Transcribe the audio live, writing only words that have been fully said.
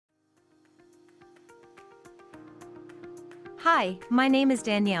Hi, my name is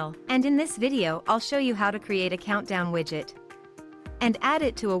Danielle, and in this video I'll show you how to create a countdown widget and add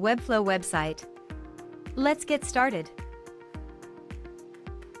it to a Webflow website. Let's get started.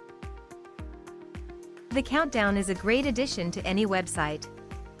 The countdown is a great addition to any website.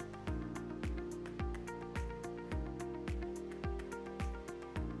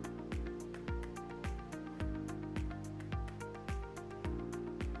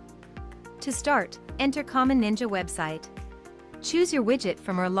 To start, enter Common Ninja website. Choose your widget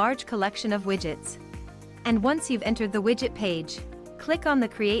from our large collection of widgets. And once you've entered the widget page, click on the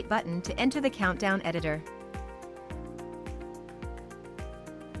Create button to enter the countdown editor.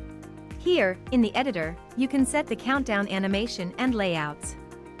 Here, in the editor, you can set the countdown animation and layouts.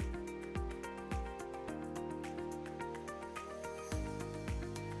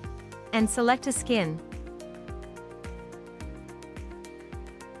 And select a skin.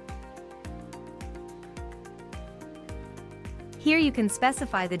 Here you can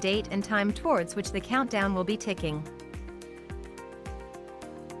specify the date and time towards which the countdown will be ticking.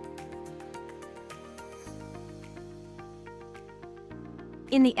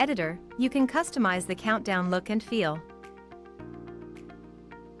 In the editor, you can customize the countdown look and feel.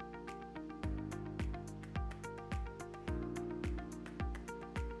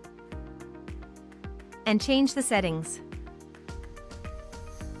 And change the settings.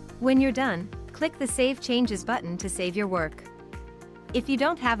 When you're done, click the Save Changes button to save your work. If you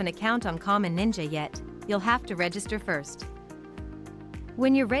don't have an account on Common Ninja yet, you'll have to register first.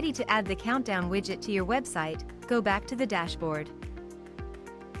 When you're ready to add the countdown widget to your website, go back to the dashboard.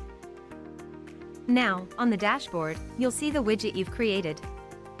 Now, on the dashboard, you'll see the widget you've created.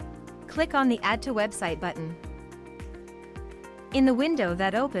 Click on the Add to Website button. In the window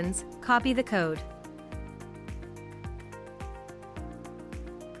that opens, copy the code.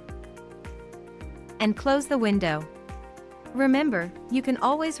 And close the window. Remember, you can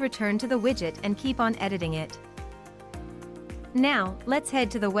always return to the widget and keep on editing it. Now, let's head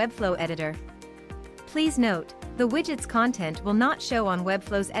to the Webflow editor. Please note, the widget's content will not show on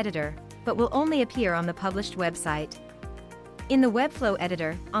Webflow's editor, but will only appear on the published website. In the Webflow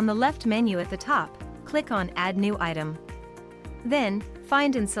editor, on the left menu at the top, click on Add New Item. Then,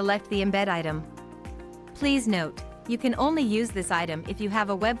 find and select the embed item. Please note, you can only use this item if you have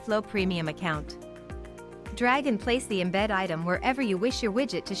a Webflow Premium account. Drag and place the embed item wherever you wish your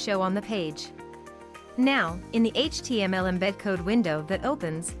widget to show on the page. Now, in the HTML embed code window that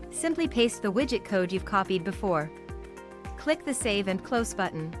opens, simply paste the widget code you've copied before. Click the Save and Close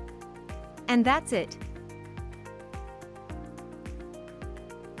button. And that's it.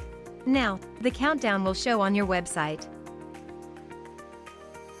 Now, the countdown will show on your website.